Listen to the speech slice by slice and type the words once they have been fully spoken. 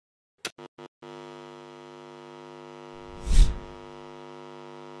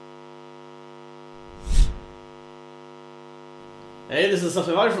Hey, this is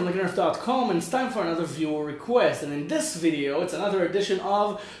Sophie from LickNRiff.com, and it's time for another viewer request. And in this video, it's another edition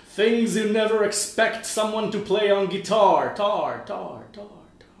of things you never expect someone to play on guitar. Tar.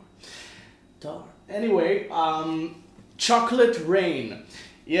 Anyway, Chocolate Rain.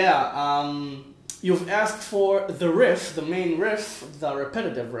 Yeah, you've asked for the riff, the main riff, the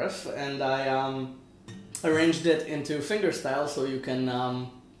repetitive riff, and I arranged it into fingerstyle so you can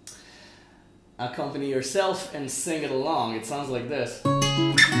accompany yourself and sing it along. It sounds like this.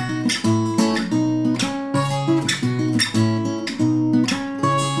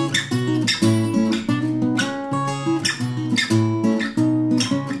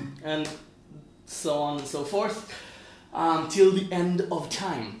 And so on and so forth till the end of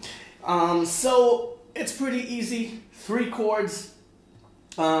time. So it's pretty easy. 3 chords.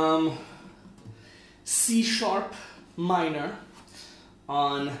 C sharp minor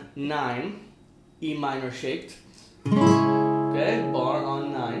on 9. E minor shaped, okay, bar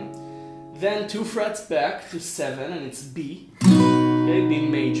on 9, then 2 frets back to 7 and it's B, okay, B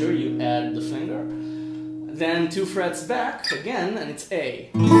major, you add the finger, then 2 frets back again and it's A,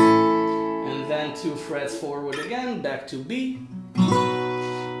 and then 2 frets forward again, back to B,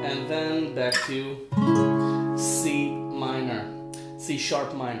 and then back to C minor, C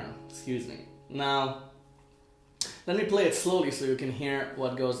sharp minor, excuse me. Now, let me play it slowly so you can hear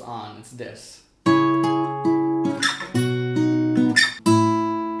what goes on. It's this.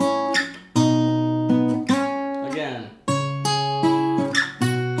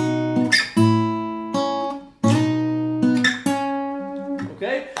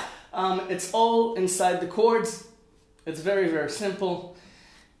 Okay, it's all inside the chords. It's very, very simple.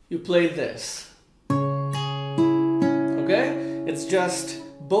 You play this. Okay, it's just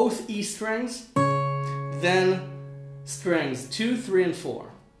both E strings, then strings 2, 3, and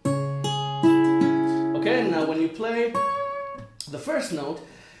 4. Okay, now when you play the first note,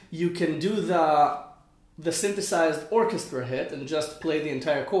 you can do the synthesized orchestra hit and just play the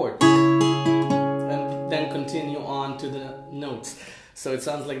entire chord, and then continue on to the notes. So it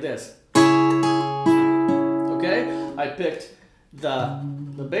sounds like this. Okay, I picked the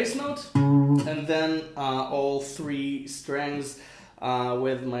bass note and then all 3 strings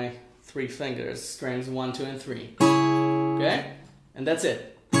with my 3 fingers, strings 1, 2, and 3. Okay, and that's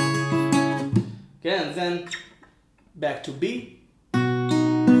it. Okay, and then back to B,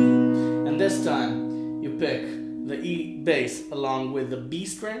 and this time you pick the E bass along with the B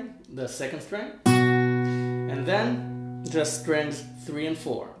string, the 2nd string, and then just strings 3 and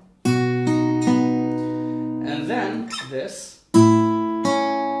 4. And then this,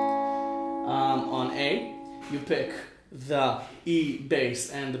 on A, you pick the E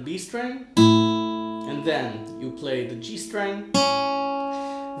bass and the B string, and then you play the G string,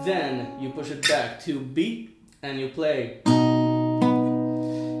 then you push it back to B, and you play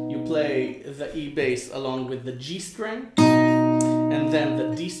the E bass along with the G string, and then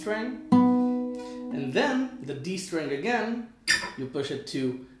the D string, and then the D string again, you push it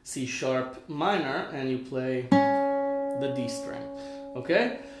to C sharp minor and you play the D string.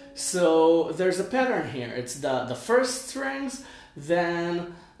 Okay? So there's a pattern here. It's the first strings,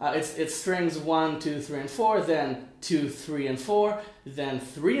 then it's strings 1, 2, 3, and 4, then 2, 3, and 4, then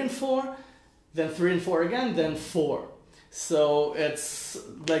 3 and 4, then 3 and 4 again, then 4. So it's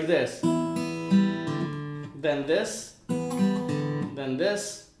like this. Then this, then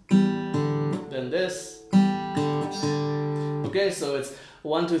this, then this. Okay, so it's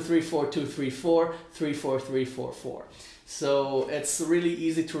 1, 2, 3, 4, 2, 3, 4, 3, 4, 3, 4, 4. So it's really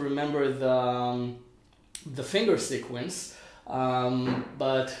easy to remember the finger sequence,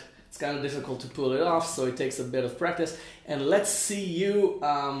 but it's kind of difficult to pull it off, so it takes a bit of practice. And let's see you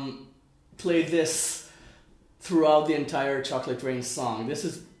play this throughout the entire Chocolate Rain song. This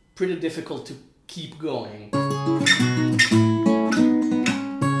is pretty difficult to keep going.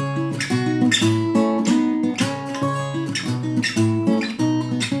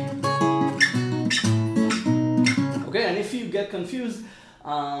 Okay, and if you get confused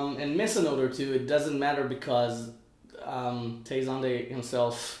and miss a note or two, it doesn't matter because Tezande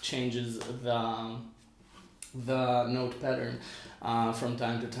himself changes the note pattern from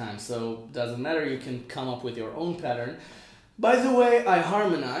time to time. So it doesn't matter, you can come up with your own pattern. By the way, I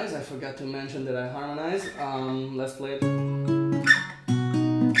harmonize. I forgot to mention that I harmonize. Let's play it. And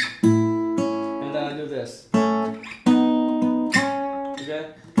then I do this.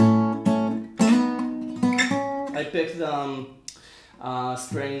 Okay? I picked the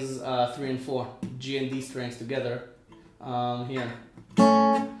strings 3 and 4, G and D strings together here.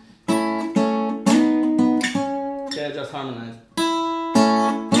 Okay, I just harmonize.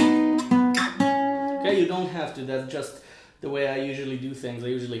 Okay, you don't have to, that's just the way I usually do things. I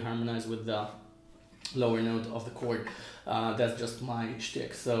usually harmonize with the lower note of the chord. That's just my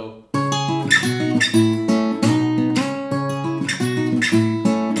shtick. So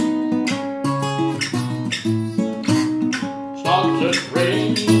chocolate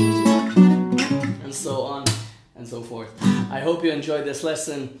rain, and so on and so forth. I hope you enjoyed this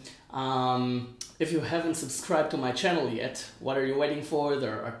lesson. If you haven't subscribed to my channel yet, what are you waiting for?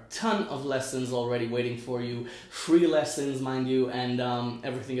 There are a ton of lessons already waiting for you. Free lessons, mind you, and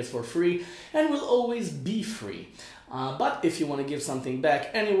everything is for free and will always be free. But if you want to give something back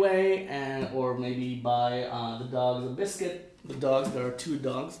anyway, or maybe buy the dogs a biscuit, there are 2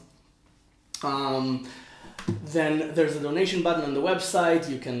 dogs, then there's a donation button on the website.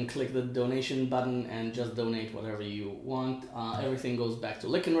 You can click the donation button and just donate whatever you want. Everything goes back to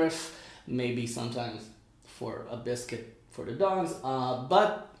LickNRiff, maybe sometimes for a biscuit for the dogs,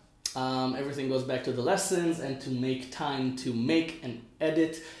 but everything goes back to the lessons and to make time to make and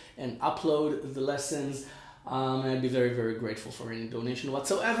edit and upload the lessons. I'd be very, very grateful for any donation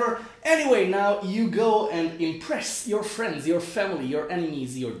whatsoever. Anyway, now you go and impress your friends, your family, your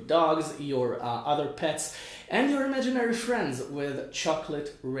enemies, your dogs, your other pets, and your imaginary friends with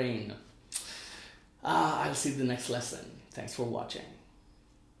Chocolate Rain. I'll see you in the next lesson. Thanks for watching.